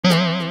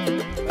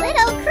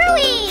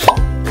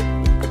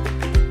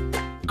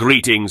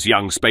Greetings,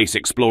 young space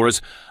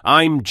explorers.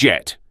 I'm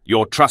Jet,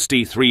 your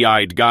trusty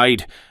three-eyed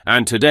guide,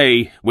 and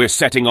today we're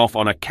setting off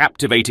on a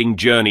captivating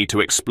journey to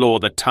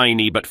explore the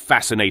tiny but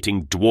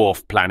fascinating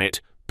dwarf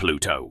planet,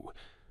 Pluto.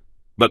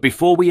 But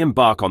before we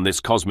embark on this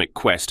cosmic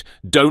quest,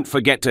 don't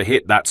forget to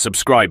hit that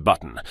subscribe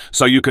button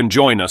so you can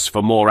join us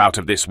for more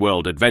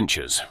out-of-this-world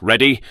adventures.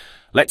 Ready?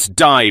 Let's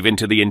dive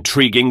into the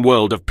intriguing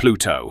world of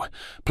Pluto.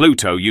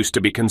 Pluto used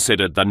to be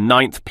considered the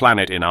 9th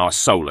planet in our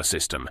solar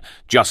system,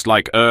 just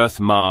like Earth,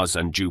 Mars,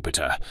 and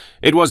Jupiter.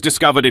 It was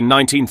discovered in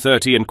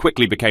 1930 and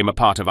quickly became a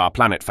part of our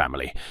planet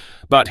family.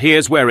 But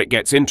here's where it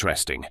gets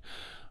interesting.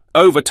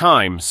 Over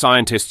time,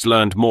 scientists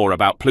learned more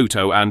about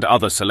Pluto and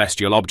other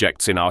celestial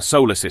objects in our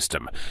solar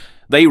system.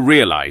 They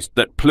realized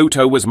that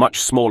Pluto was much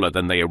smaller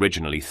than they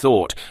originally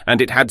thought,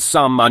 and it had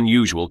some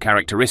unusual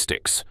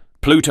characteristics.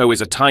 Pluto is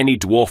a tiny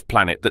dwarf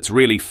planet that's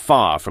really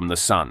far from the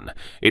Sun.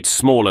 It's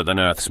smaller than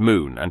Earth's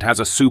moon and has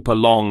a super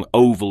long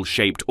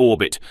oval-shaped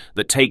orbit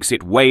that takes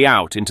it way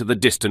out into the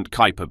distant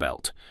Kuiper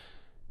Belt.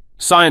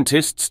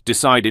 Scientists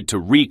decided to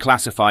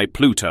reclassify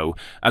Pluto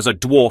as a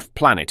dwarf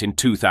planet in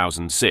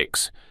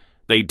 2006.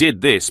 They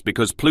did this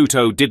because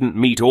Pluto didn't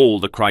meet all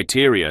the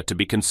criteria to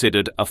be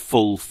considered a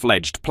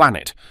full-fledged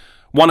planet.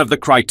 One of the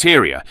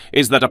criteria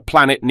is that a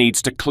planet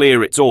needs to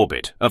clear its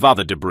orbit of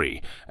other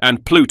debris,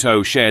 and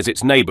Pluto shares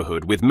its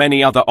neighborhood with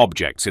many other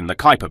objects in the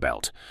Kuiper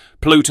Belt.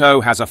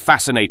 Pluto has a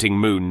fascinating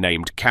moon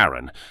named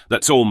Charon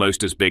that's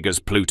almost as big as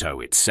Pluto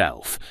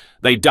itself.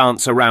 They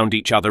dance around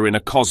each other in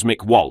a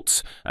cosmic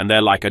waltz, and they're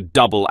like a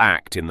double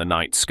act in the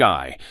night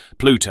sky.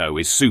 Pluto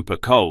is super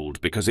cold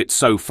because it's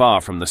so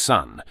far from the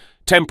Sun.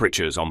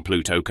 Temperatures on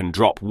Pluto can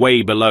drop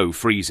way below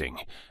freezing,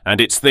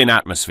 and its thin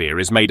atmosphere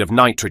is made of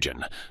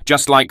nitrogen,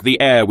 just like the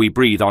air we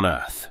breathe on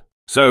Earth.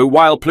 So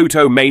while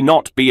Pluto may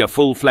not be a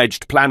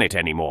full-fledged planet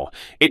anymore,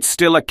 it's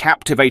still a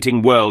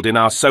captivating world in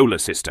our solar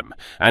system,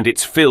 and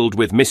it's filled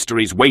with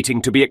mysteries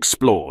waiting to be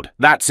explored.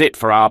 That's it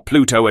for our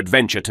Pluto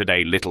adventure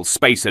today, little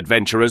space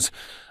adventurers.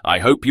 I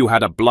hope you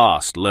had a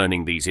blast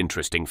learning these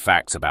interesting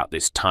facts about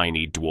this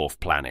tiny dwarf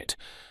planet.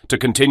 To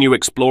continue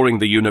exploring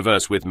the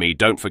universe with me,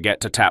 don't forget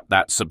to tap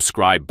that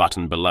subscribe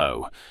button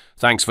below.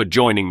 Thanks for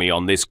joining me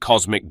on this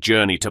cosmic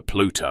journey to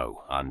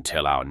Pluto.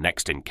 Until our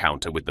next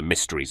encounter with the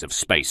mysteries of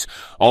space,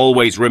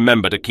 always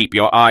remember to keep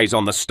your eyes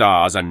on the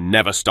stars and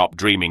never stop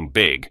dreaming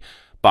big.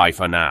 Bye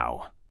for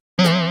now.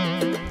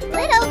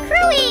 Little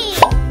Crewy!